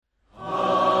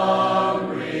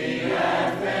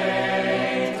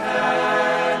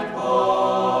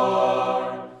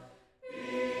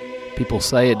People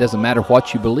say it doesn't matter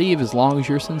what you believe as long as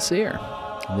you're sincere.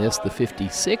 In this, the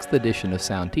 56th edition of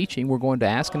Sound Teaching, we're going to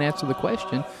ask and answer the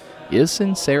question, is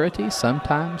sincerity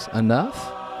sometimes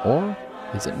enough, or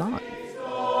is it not?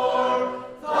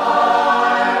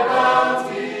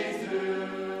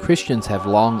 Christians have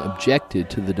long objected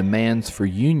to the demands for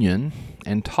union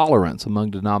and tolerance among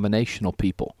denominational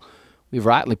people. We've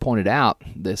rightly pointed out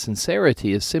that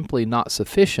sincerity is simply not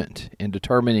sufficient in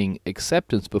determining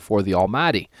acceptance before the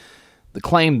Almighty. The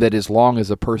claim that as long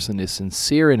as a person is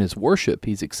sincere in his worship,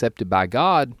 he's accepted by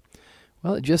God,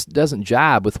 well, it just doesn't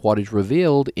jibe with what is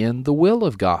revealed in the will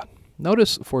of God.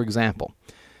 Notice, for example,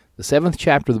 the 7th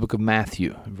chapter of the book of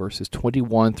Matthew, verses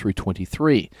 21 through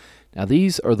 23. Now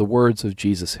these are the words of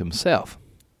Jesus himself.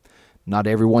 Not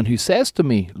everyone who says to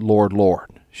me, Lord, Lord,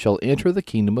 shall enter the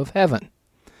kingdom of heaven,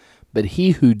 but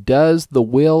he who does the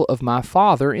will of my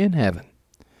Father in heaven.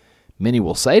 Many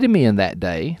will say to me in that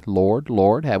day, Lord,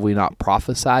 Lord, have we not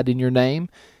prophesied in your name,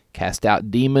 cast out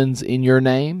demons in your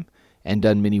name, and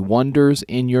done many wonders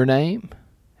in your name?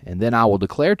 And then I will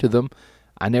declare to them,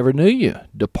 I never knew you.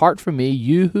 Depart from me,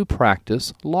 you who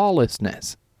practice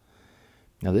lawlessness.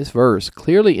 Now this verse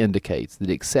clearly indicates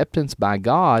that acceptance by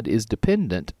God is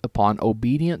dependent upon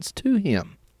obedience to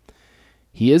Him.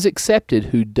 He is accepted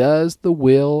who does the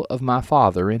will of my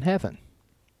Father in heaven.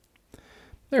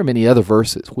 There are many other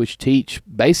verses which teach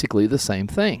basically the same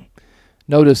thing.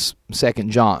 Notice 2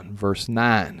 John, verse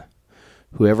 9.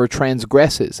 Whoever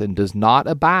transgresses and does not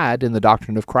abide in the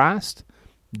doctrine of Christ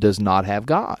does not have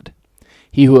God.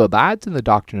 He who abides in the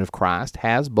doctrine of Christ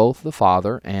has both the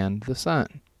Father and the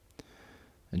Son.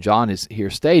 And John is here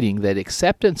stating that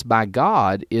acceptance by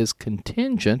God is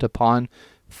contingent upon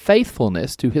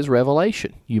faithfulness to His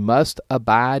revelation. You must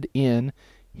abide in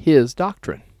His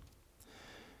doctrine.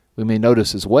 We may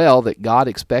notice as well that God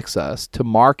expects us to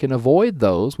mark and avoid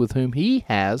those with whom He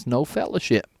has no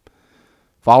fellowship.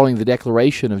 Following the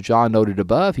declaration of John noted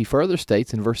above, he further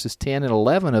states in verses 10 and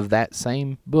 11 of that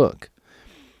same book,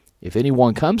 if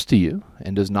anyone comes to you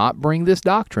and does not bring this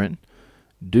doctrine,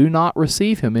 do not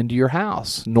receive him into your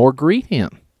house, nor greet him,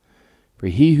 for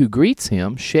he who greets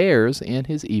him shares in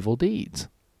his evil deeds.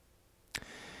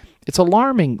 It's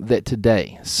alarming that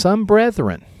today some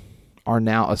brethren are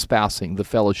now espousing the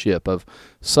fellowship of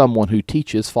someone who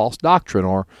teaches false doctrine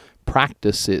or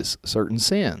practices certain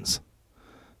sins.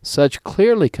 Such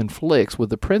clearly conflicts with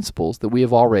the principles that we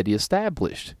have already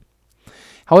established.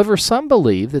 However, some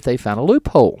believe that they found a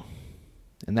loophole,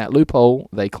 and that loophole,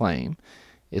 they claim,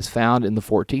 is found in the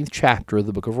 14th chapter of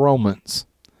the book of Romans.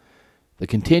 The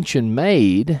contention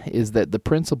made is that the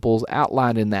principles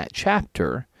outlined in that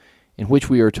chapter, in which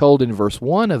we are told in verse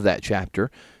 1 of that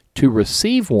chapter to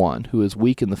receive one who is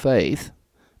weak in the faith,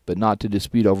 but not to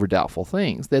dispute over doubtful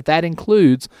things, that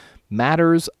includes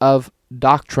matters of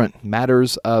doctrine,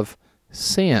 matters of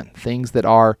sin, things that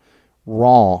are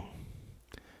wrong.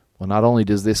 Well, not only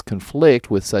does this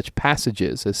conflict with such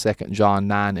passages as 2 John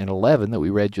 9 and 11 that we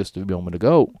read just a moment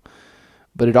ago,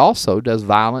 but it also does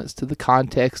violence to the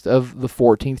context of the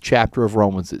 14th chapter of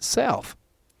Romans itself.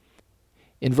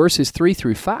 In verses 3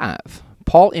 through 5,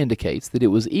 Paul indicates that it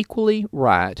was equally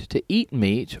right to eat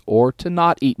meat or to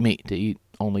not eat meat, to eat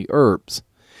only herbs.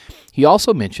 He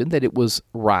also mentioned that it was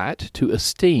right to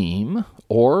esteem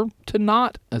or to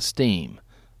not esteem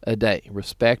a day,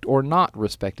 respect or not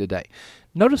respect a day.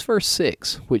 Notice verse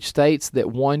 6, which states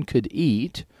that one could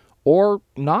eat or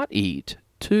not eat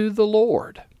to the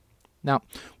Lord. Now,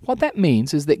 what that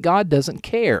means is that God doesn't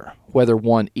care whether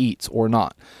one eats or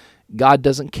not. God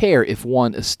doesn't care if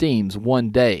one esteems one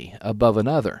day above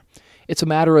another. It's a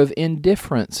matter of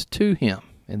indifference to Him,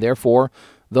 and therefore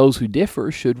those who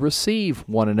differ should receive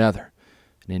one another.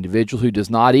 An individual who does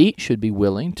not eat should be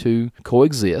willing to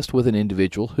coexist with an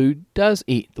individual who does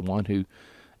eat, the one who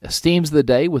esteems the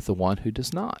day with the one who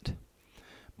does not.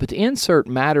 But to insert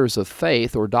matters of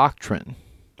faith or doctrine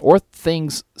or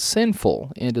things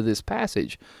sinful into this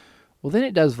passage, well, then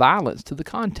it does violence to the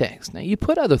context. Now, you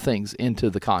put other things into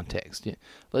the context.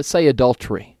 Let's say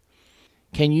adultery.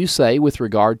 Can you say with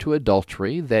regard to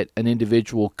adultery that an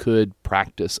individual could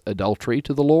practice adultery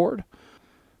to the Lord?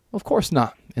 Of course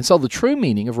not. And so the true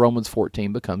meaning of Romans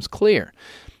 14 becomes clear.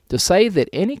 To say that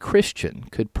any Christian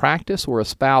could practice or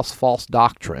espouse false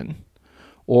doctrine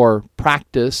or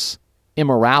practice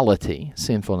immorality,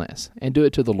 sinfulness, and do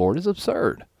it to the Lord is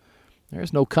absurd. There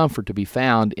is no comfort to be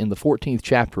found in the 14th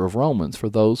chapter of Romans for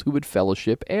those who would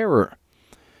fellowship error.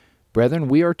 Brethren,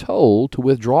 we are told to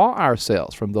withdraw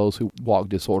ourselves from those who walk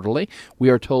disorderly. We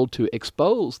are told to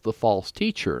expose the false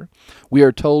teacher. We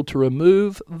are told to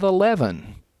remove the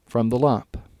leaven from the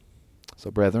lump.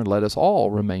 So, brethren, let us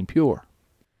all remain pure.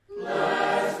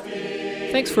 Blessed be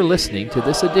Thanks for listening to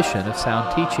this edition of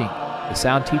Sound Teaching. The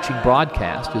Sound Teaching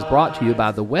broadcast is brought to you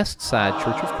by the West Side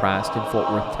Church of Christ in Fort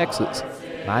Worth, Texas.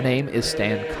 My name is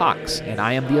Stan Cox, and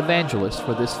I am the evangelist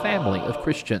for this family of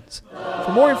Christians.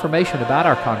 For more information about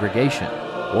our congregation,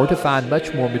 or to find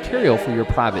much more material for your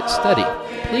private study,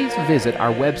 please visit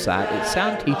our website at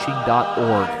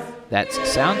soundteaching.org. That's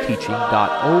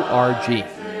soundteaching.org.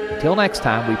 Until next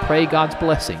time, we pray God's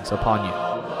blessings upon you.